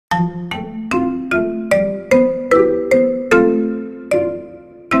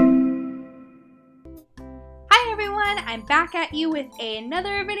back at you with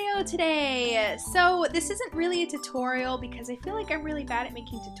another video today. So this isn't really a tutorial because I feel like I'm really bad at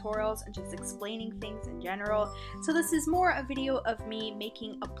making tutorials and just explaining things in general. So this is more a video of me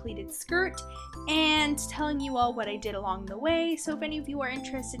making a pleated skirt and telling you all what I did along the way. So if any of you are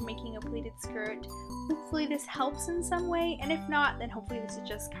interested in making a pleated skirt, hopefully this helps in some way, and if not, then hopefully this is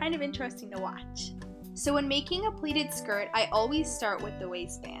just kind of interesting to watch. So when making a pleated skirt, I always start with the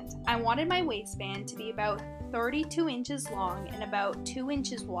waistband. I wanted my waistband to be about 32 inches long and about 2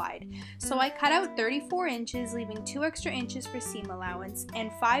 inches wide. So I cut out 34 inches, leaving 2 extra inches for seam allowance, and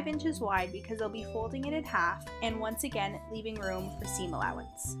 5 inches wide because I'll be folding it in half, and once again, leaving room for seam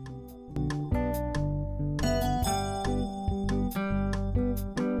allowance.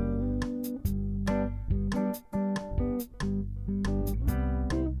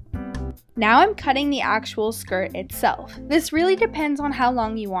 Now I'm cutting the actual skirt itself. This really depends on how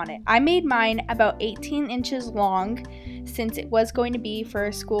long you want it. I made mine about 18 inches long since it was going to be for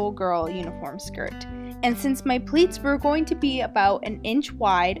a schoolgirl uniform skirt. And since my pleats were going to be about an inch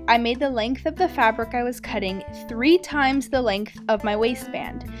wide, I made the length of the fabric I was cutting 3 times the length of my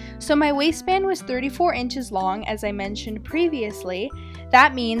waistband. So my waistband was 34 inches long, as I mentioned previously.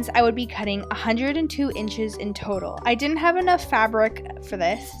 That means I would be cutting 102 inches in total. I didn't have enough fabric for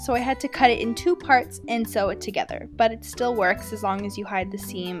this, so I had to cut it in 2 parts and sew it together, but it still works as long as you hide the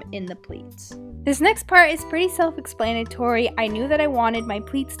seam in the pleats. This next part is pretty self-explanatory. I knew that I wanted my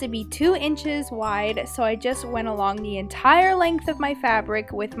pleats to be 2 inches wide, so I just went along the entire length of my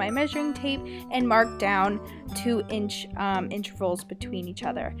fabric with my measuring tape and marked down 2-inch intervals between each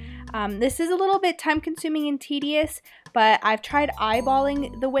other. This is a little bit time-consuming and tedious, but I've tried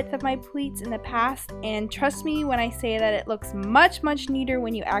eyeballing the width of my pleats in the past, and trust me when I say that it looks much neater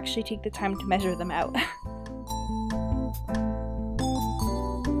when you actually take the time to measure them out.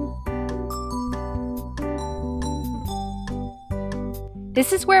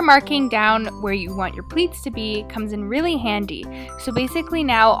 This is where marking down where you want your pleats to be comes in really handy. So basically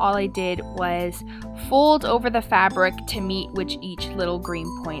now all I did was fold over the fabric to meet each little green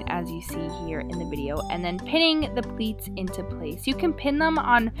point, as you see here in the video, and then pinning the pleats into place. You can pin them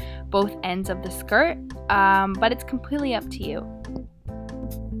on both ends of the skirt, but it's completely up to you.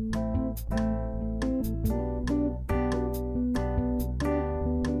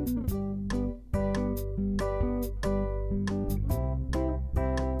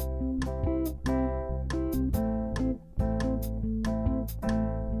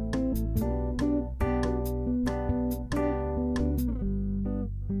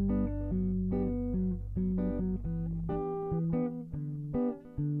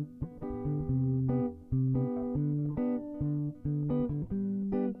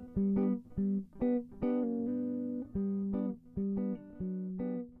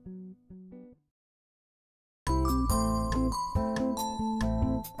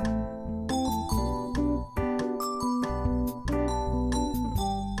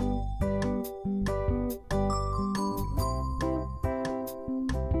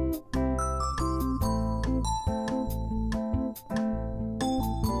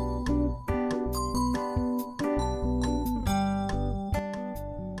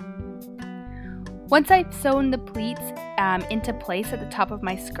 Once I'd sewn the pleats into place at the top of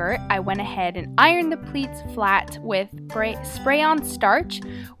my skirt, I went ahead and ironed the pleats flat with spray-on starch,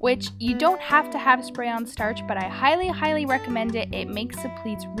 which you don't have to have spray-on starch, but I highly recommend it. It makes the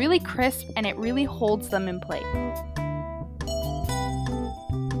pleats really crisp and it really holds them in place.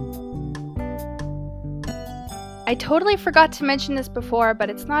 I totally forgot to mention this before, but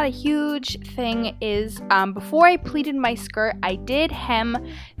it's not a huge thing, before I pleated my skirt, I did hem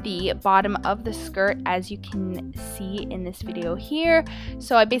the bottom of the skirt, as you can see in this video here.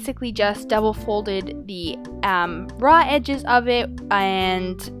 So I basically just double folded the raw edges of it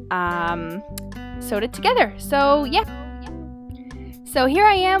and sewed it together. So yeah. So here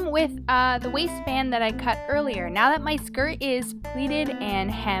I am with the waistband that I cut earlier. Now that my skirt is pleated and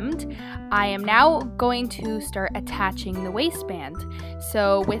hemmed, I am now going to start attaching the waistband.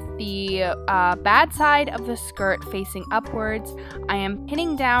 So with the bad side of the skirt facing upwards, I am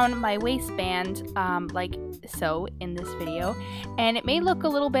pinning down my waistband like so in this video. And it may look a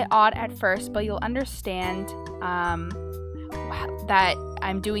little bit odd at first, but you'll understand that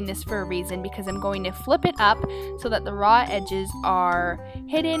I'm doing this for a reason, because I'm going to flip it up so that the raw edges are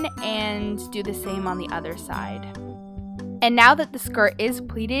hidden, and do the same on the other side. And now that the skirt is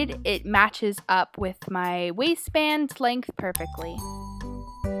pleated, it matches up with my waistband length perfectly.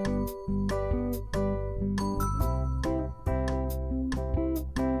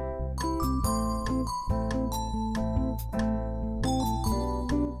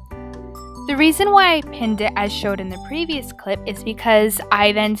 The reason why I pinned it as showed in the previous clip is because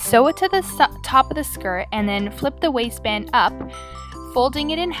I then sew it to the top of the skirt and then flip the waistband up, folding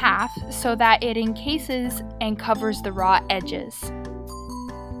it in half so that it encases and covers the raw edges.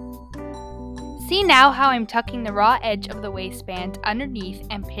 See now how I'm tucking the raw edge of the waistband underneath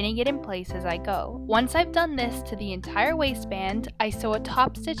and pinning it in place as I go. Once I've done this to the entire waistband, I sew a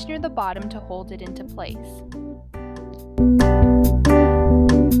top stitch near the bottom to hold it into place.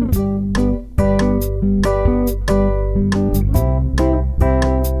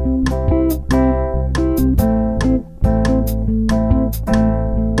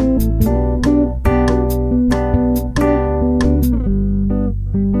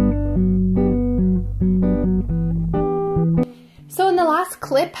 So in the last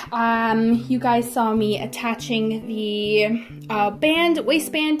clip, you guys saw me attaching the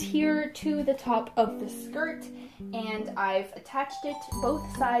waistband here to the top of the skirt, and I've attached it both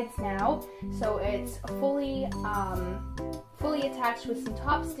sides now, so it's fully attached with some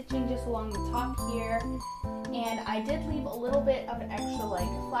top stitching just along the top here. And I did leave a little bit of an extra like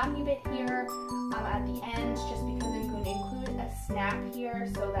flappy bit here at the end, just because I'm going to include a snap here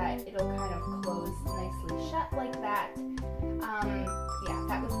so that it'll kind of close nicely shut like that. Yeah,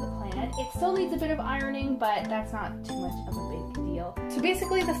 that was the plan. It still needs a bit of ironing, but that's not too much of a big deal. So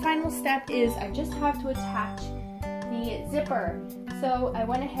basically the final step is I just have to attach the zipper. So I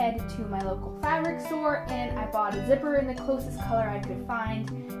went ahead to my local fabric store and I bought a zipper in the closest color I could find.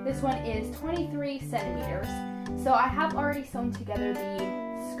 This one is 23 centimeters. So I have already sewn together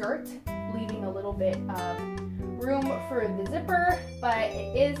the skirt, leaving a little bit of room for the zipper, but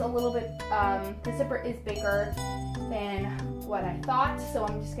it is a little bit, the zipper is bigger than what I thought, so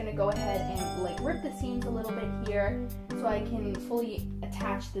I'm just gonna go ahead and like rip the seams a little bit here so I can fully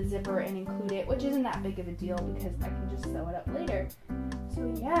attach the zipper and include it, which isn't that big of a deal because I can just sew it up later.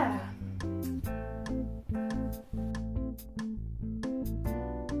 So yeah.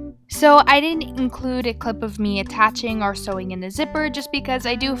 So I didn't include a clip of me attaching or sewing in the zipper just because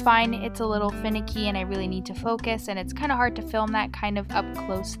I do find it's a little finicky and I really need to focus, and it's kind of hard to film that kind of up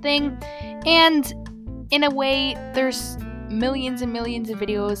close thing. And in a way, there's millions and millions of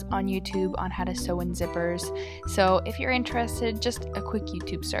videos on YouTube on how to sew in zippers. So if you're interested, just a quick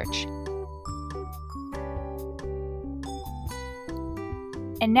YouTube search.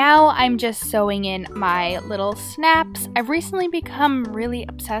 And now I'm just sewing in my little snaps. I've recently become really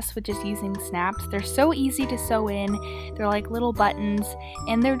obsessed with just using snaps. They're so easy to sew in. They're like little buttons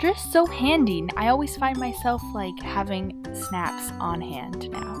and they're just so handy. I always find myself like having snaps on hand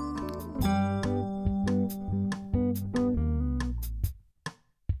now.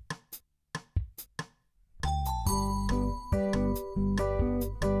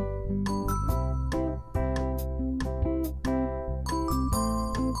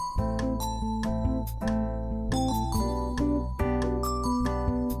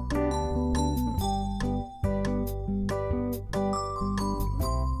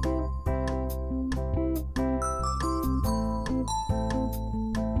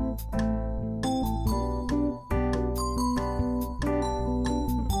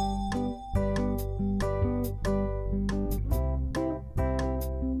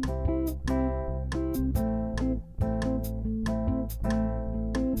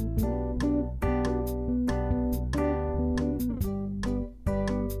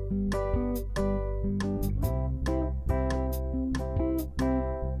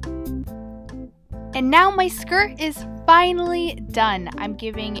 And now my skirt is finally done. I'm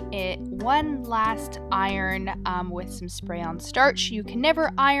giving it one last iron with some spray on starch. You can never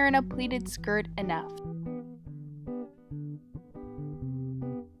iron a pleated skirt enough.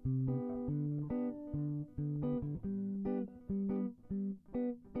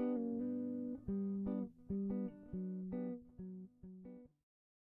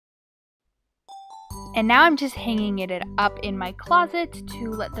 And now I'm just hanging it up in my closet to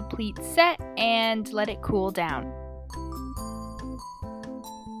let the pleat set and let it cool down.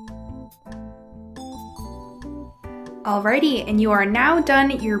 Alrighty, and you are now done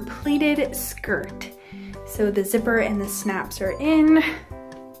your pleated skirt. So the zipper and the snaps are in,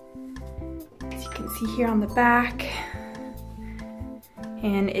 as you can see here on the back.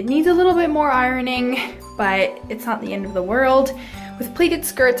 And it needs a little bit more ironing, but it's not the end of the world. With pleated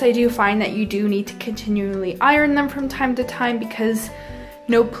skirts, I do find that you do need to continually iron them from time to time because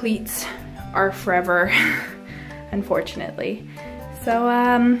no pleats are forever, unfortunately. So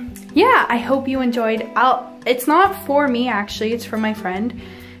yeah, I hope you enjoyed. It's not for me actually, it's for my friend.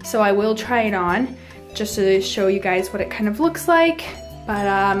 So I will try it on just to show you guys what it kind of looks like, but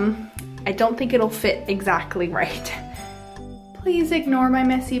I don't think it'll fit exactly right. Please ignore my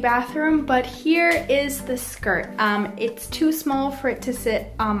messy bathroom, but here is the skirt. It's too small for it to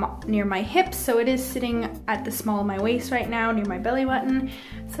sit near my hips, so it is sitting at the small of my waist right now, near my belly button.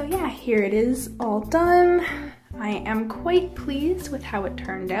 So yeah, here it is, all done. I am quite pleased with how it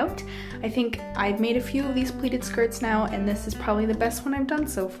turned out. I think I've made a few of these pleated skirts now, and this is probably the best one I've done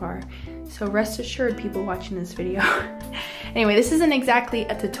so far. So rest assured, people watching this video. Anyway, this isn't exactly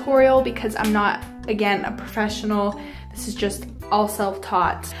a tutorial because I'm not, again, a professional. This is just all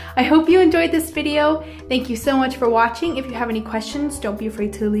self-taught. I hope you enjoyed this video. Thank you so much for watching. If you have any questions, don't be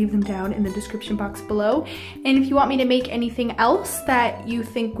afraid to leave them down in the description box below. And if you want me to make anything else that you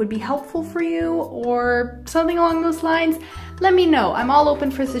think would be helpful for you or something along those lines, let me know. I'm all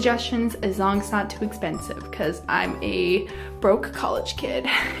open for suggestions as long as it's not too expensive because I'm a broke college kid.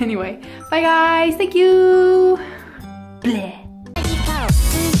 Anyway, bye guys, thank you. Bleh.